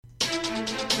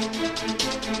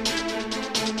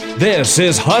This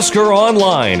is Husker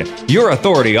Online, your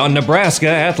authority on Nebraska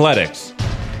athletics.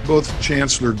 Both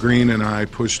Chancellor Green and I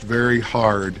pushed very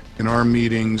hard in our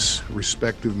meetings,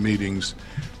 respective meetings,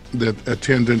 that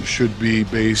attendance should be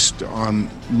based on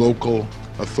local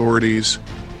authorities,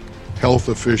 health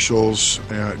officials,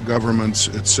 governments,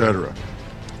 etc.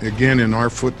 Again, in our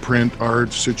footprint, our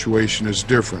situation is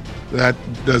different. That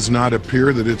does not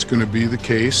appear that it's going to be the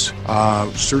case.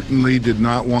 Certainly did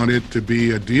not want it to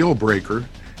be a deal breaker.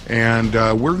 And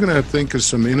we're going to think of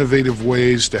some innovative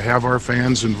ways to have our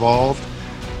fans involved.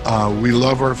 We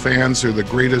love our fans. They're the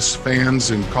greatest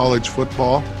fans in college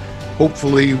football.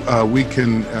 Hopefully we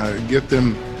can get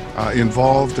them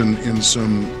involved in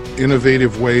some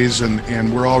innovative ways,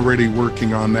 and we're already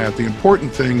working on that. The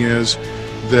important thing is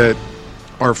that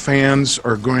our fans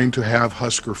are going to have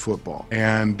Husker football,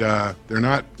 and they're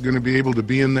not going to be able to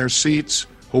be in their seats,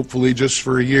 hopefully just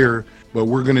for a year, but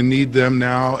we're going to need them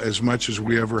now as much as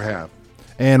we ever have.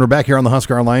 And we're back here on the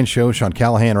Husker Online Show. Sean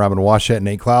Callahan, Robin Washut,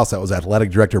 Nate Klaus. That was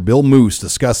Athletic Director Bill Moos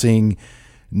discussing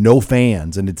no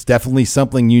fans, and it's definitely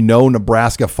something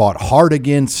Nebraska fought hard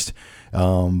against,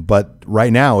 but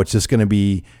right now it's just going to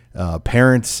be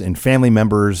parents and family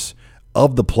members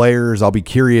of the players. I'll be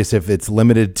curious if it's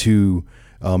limited to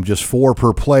just 4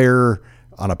 per player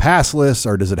on a pass list,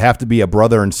 or does it have to be a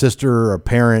brother and sister or a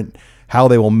parent, how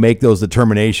they will make those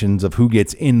determinations of who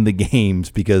gets in the games,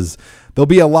 because there'll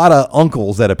be a lot of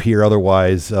uncles that appear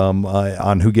otherwise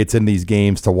on who gets in these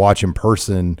games to watch in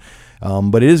person.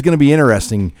 But it is going to be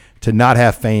interesting to not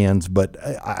have fans, but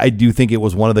I do think it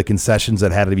was one of the concessions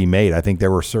that had to be made. I think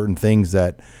there were certain things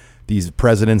that these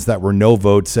presidents that were no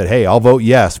votes said, hey, I'll vote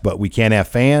yes, but we can't have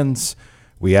fans.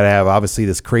 We got to have, obviously,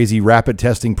 this crazy rapid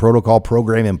testing protocol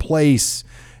program in place,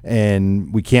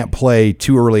 and we can't play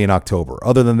too early in October.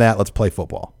 Other than that, let's play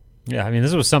football. Yeah, I mean,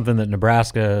 this was something that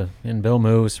Nebraska and Bill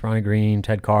Moos, Ronnie Green,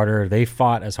 Ted Carter, they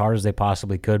fought as hard as they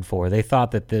possibly could for. They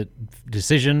thought that the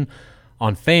decision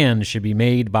on fans should be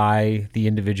made by the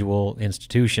individual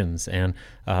institutions and,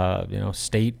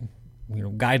 state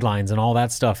guidelines and all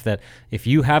that stuff, that if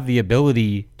you have the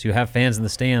ability to have fans in the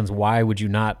stands, why would you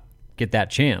not get that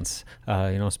chance?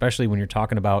 Especially when you're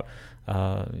talking about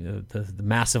the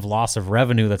massive loss of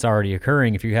revenue that's already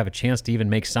occurring. If you have a chance to even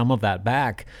make some of that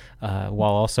back,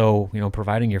 while also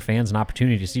providing your fans an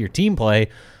opportunity to see your team play,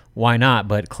 why not?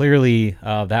 But clearly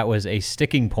that was a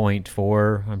sticking point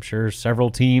for, I'm sure, several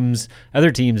teams,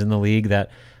 other teams in the league,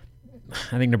 that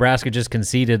I think Nebraska just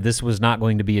conceded this was not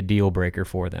going to be a deal breaker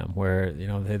for them, where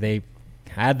they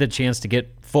had the chance to get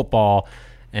football,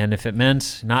 and if it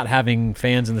meant not having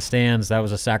fans in the stands, that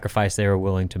was a sacrifice they were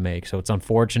willing to make. So it's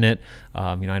unfortunate.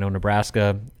 I know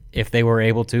Nebraska, if they were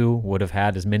able to, would have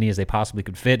had as many as they possibly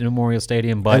could fit in Memorial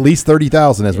Stadium. But at least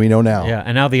 30,000, as we know now. Yeah,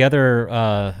 and now the other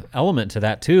element to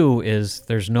that, too, is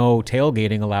there's no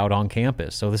tailgating allowed on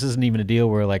campus. So this isn't even a deal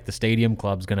where, like, the stadium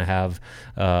club's going to have,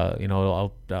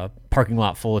 a parking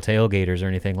lot full of tailgaters or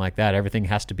anything like that. Everything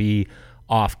has to be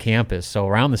off campus. So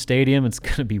around the stadium, it's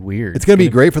going to be weird. It's going to be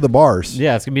great for the bars.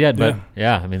 Yeah, it's going to be dead. But,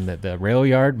 I mean, the rail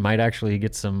yard might actually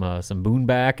get some boon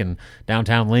back, and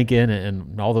downtown Lincoln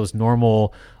and all those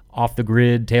normal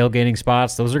off-the-grid tailgating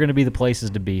spots, those are going to be the places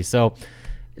to be. So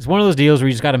it's one of those deals where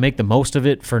you just got to make the most of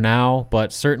it for now,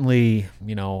 but certainly,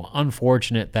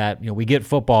 unfortunate that, we get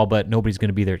football, but nobody's going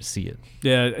to be there to see it.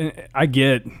 Yeah, I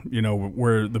get,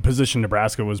 where the position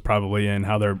Nebraska was probably in,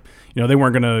 how they're, they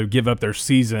weren't going to give up their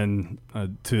season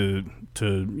to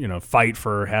fight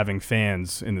for having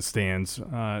fans in the stands,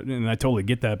 and I totally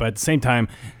get that. But at the same time,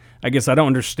 I guess I don't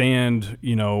understand,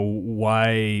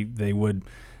 why they would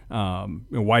 –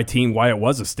 why it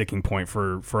was a sticking point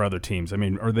for other teams. I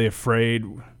mean, are they afraid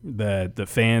that the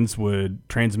fans would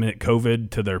transmit COVID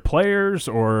to their players?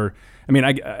 Or, I mean,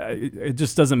 it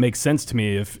just doesn't make sense to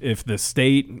me if the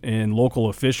state and local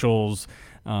officials,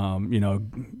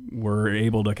 were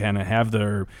able to kind of have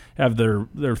their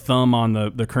thumb on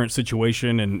the current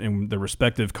situation and the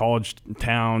respective college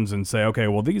towns and say, okay,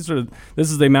 well, this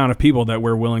is the amount of people that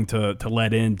we're willing to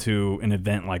let into an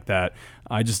event like that.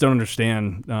 I just don't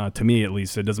understand, to me at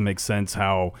least, it doesn't make sense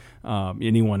how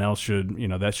anyone else should,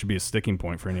 that should be a sticking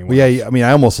point for anyone. Well, yeah, I mean,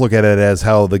 I almost look at it as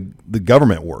how the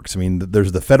government works. I mean,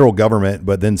 there's the federal government,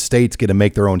 but then states get to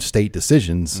make their own state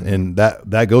decisions, and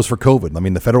that goes for COVID. I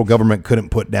mean, the federal government couldn't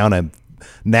put down a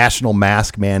national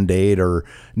mask mandate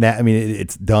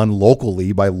it's done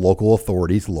locally by local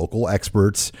authorities, local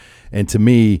experts. And to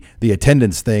me, the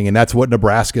attendance thing, and that's what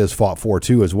Nebraska has fought for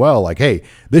too as well. Like, hey,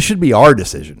 this should be our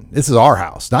decision. This is our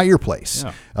house, not your place.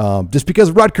 Yeah. Just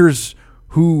because Rutgers,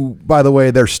 who, by the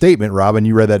way, their statement, Robin,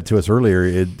 you read that to us earlier,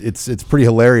 it's pretty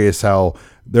hilarious how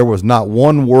there was not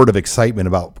one word of excitement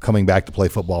about coming back to play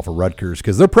football for Rutgers,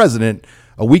 because their president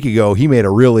a week ago, he made a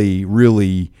really,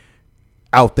 really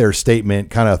out there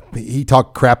statement. He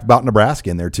talked crap about Nebraska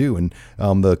in there too, and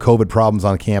the COVID problems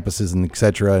on campuses and et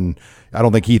cetera. And I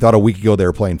don't think he thought a week ago they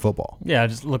were playing football. Yeah, it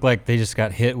just looked like they just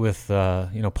got hit with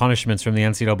punishments from the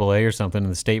NCAA or something in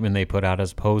the statement they put out,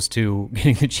 as opposed to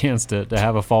getting the chance to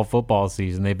have a fall football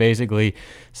season. They basically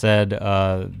said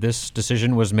this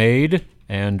decision was made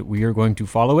and we are going to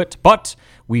follow it, but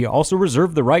we also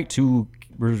reserve the right to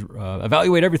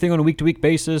evaluate everything on a week-to-week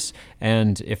basis,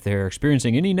 and if they're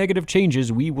experiencing any negative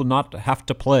changes, we will not have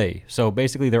to play. So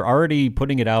basically, they're already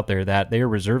putting it out there that they are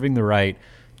reserving the right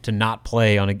to not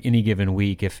play on any given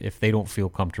week if they don't feel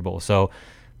comfortable. So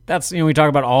that's, we talk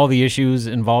about all the issues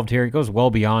involved here. It goes well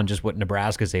beyond just what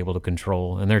Nebraska is able to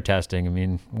control and their testing. I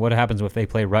mean, what happens if they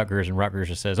play Rutgers and Rutgers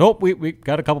just says, oh, we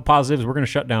got a couple positives, we're going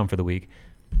to shut down for the week.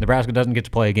 Nebraska doesn't get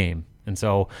to play a game. And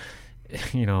so,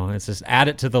 it's just add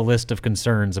it to the list of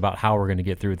concerns about how we're going to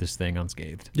get through this thing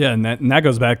unscathed. Yeah, and that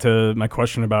goes back to my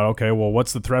question about, okay, well,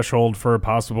 what's the threshold for a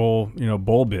possible,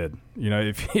 bowl bid?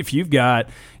 If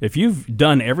you've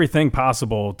done everything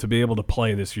possible to be able to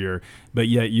play this year, but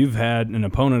yet you've had an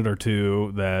opponent or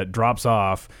two that drops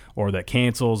off or that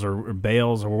cancels or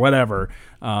bails or whatever,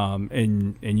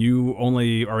 and you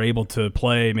only are able to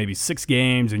play maybe 6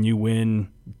 games and you win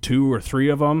 2 or 3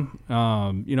 of them,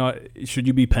 should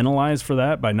you be penalized for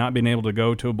that by not being able to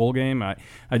go to a bowl game? I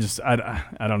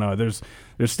don't know. There's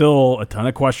still a ton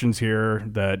of questions here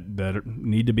that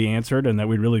need to be answered, and that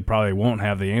we really probably won't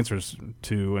have the answers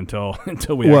to until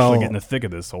we actually get in the thick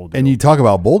of this whole deal. And you talk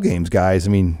about bowl games, guys.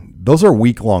 I mean, those are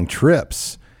week-long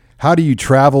trips. How do you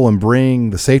travel and bring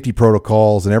the safety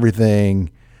protocols and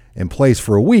everything in place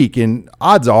for a week? And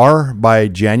odds are by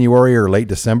January or late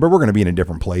December, we're going to be in a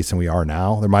different place than we are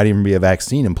now. There might even be a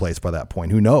vaccine in place by that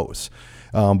point. Who knows?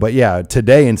 But yeah,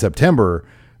 today in September,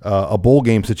 a bowl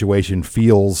game situation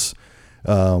feels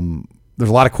there's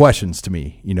a lot of questions to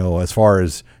me, as far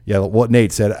as what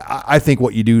Nate said. I think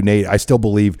what you do, Nate, I still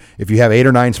believe if you have 8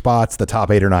 or 9 spots, the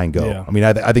top 8 or 9 go. Yeah. I mean,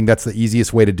 I think that's the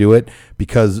easiest way to do it,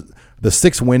 because the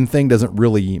 6-win thing doesn't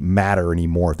really matter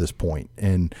anymore at this point.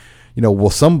 And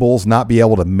will some bowls not be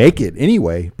able to make it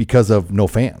anyway because of no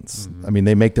fans? Mm-hmm. I mean,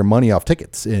 they make their money off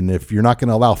tickets, and if you're not going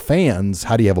to allow fans,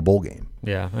 how do you have a bowl game?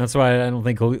 Yeah, that's why I don't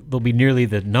think there'll be nearly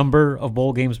the number of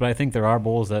bowl games, but I think there are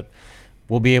bowls that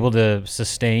will be able to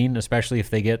sustain, especially if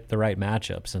they get the right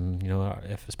matchups, and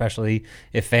especially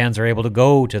if fans are able to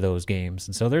go to those games.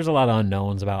 And so there's a lot of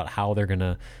unknowns about how they're going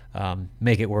to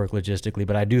make it work logistically,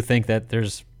 but I do think that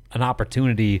there's an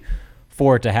opportunity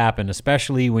for it to happen,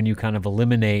 especially when you kind of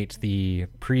eliminate the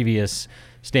previous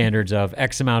standards of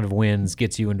X amount of wins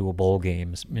gets you into a bowl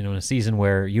game. In a season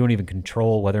where you don't even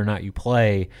control whether or not you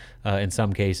play, in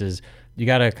some cases, you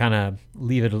got to kind of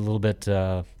leave it a little bit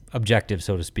objective,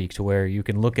 so to speak, to where you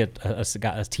can look at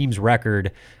a team's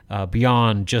record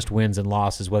beyond just wins and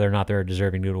losses, whether or not they're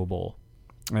deserving to go to a bowl.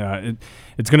 Yeah,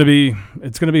 it's gonna be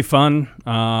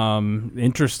fun,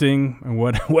 interesting,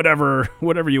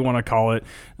 whatever you want to call it,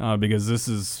 because this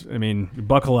is,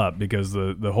 buckle up, because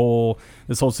this whole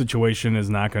situation is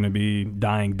not going to be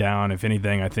dying down. If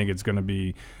anything, I think it's going to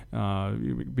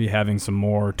be having some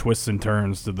more twists and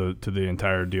turns to the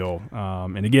entire deal.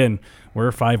 And again,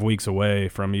 we're 5 weeks away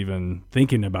from even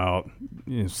thinking about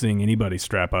seeing anybody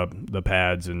strap up the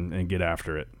pads and get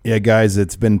after it. Yeah, guys,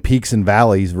 it's been peaks and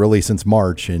valleys really since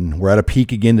March, and we're at a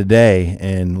peak again today,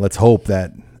 and let's hope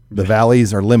that the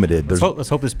valleys are limited. Let's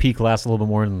hope this peak lasts a little bit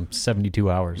more than 72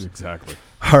 hours. Exactly.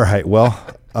 All right, well,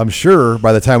 I'm sure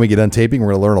by the time we get done taping, we're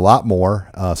going to learn a lot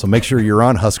more. So make sure you're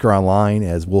on Husker Online,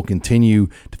 as we'll continue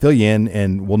to fill you in,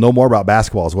 and we'll know more about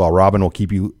basketball as well. Robin will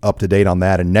keep you up to date on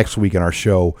that. And next week in our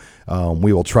show,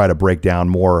 we will try to break down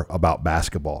more about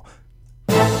basketball.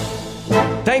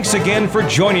 Thanks again for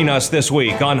joining us this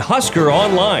week on Husker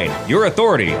Online, your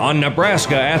authority on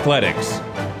Nebraska athletics.